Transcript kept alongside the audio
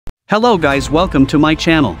Hello guys, welcome to my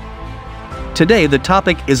channel. Today the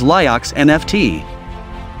topic is Liox NFT.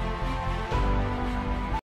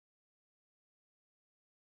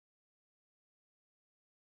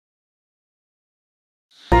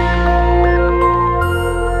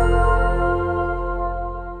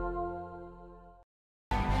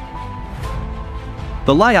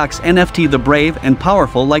 The Liox NFT, the brave and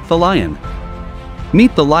powerful like the lion.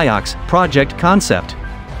 Meet the Liox project concept.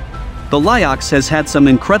 The Liox has had some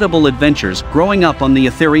incredible adventures growing up on the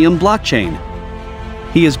Ethereum blockchain.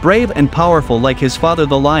 He is brave and powerful like his father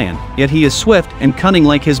the lion, yet he is swift and cunning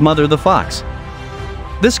like his mother the fox.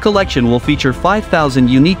 This collection will feature 5,000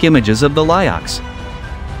 unique images of the Liox.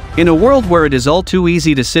 In a world where it is all too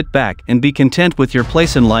easy to sit back and be content with your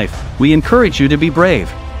place in life, we encourage you to be brave,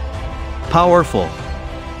 powerful,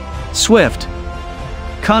 swift,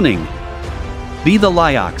 cunning. Be the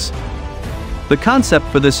Liox. The concept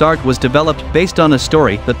for this art was developed based on a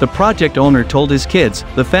story that the project owner told his kids.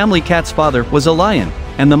 The family cat's father was a lion,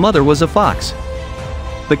 and the mother was a fox.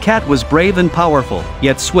 The cat was brave and powerful,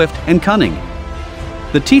 yet swift and cunning.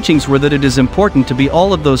 The teachings were that it is important to be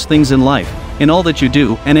all of those things in life, in all that you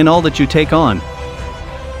do and in all that you take on.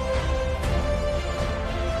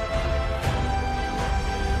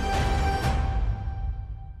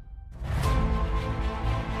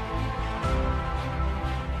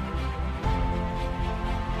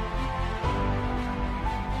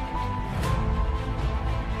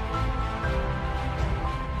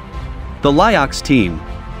 The Liox team.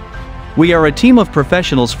 We are a team of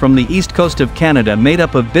professionals from the east coast of Canada made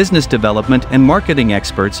up of business development and marketing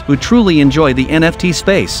experts who truly enjoy the NFT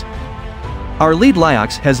space. Our lead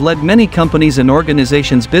Liox has led many companies and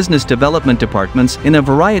organizations' business development departments in a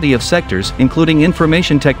variety of sectors including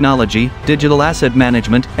information technology, digital asset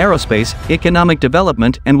management, aerospace, economic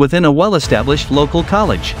development, and within a well-established local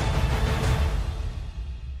college.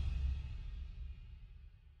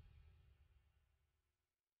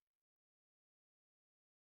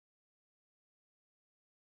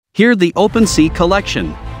 Here the OpenSea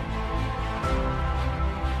collection.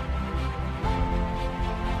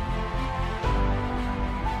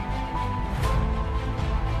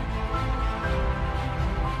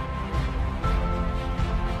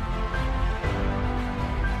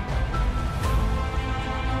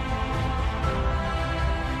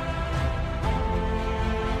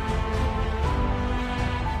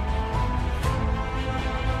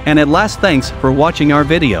 And at last, thanks for watching our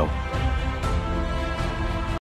video.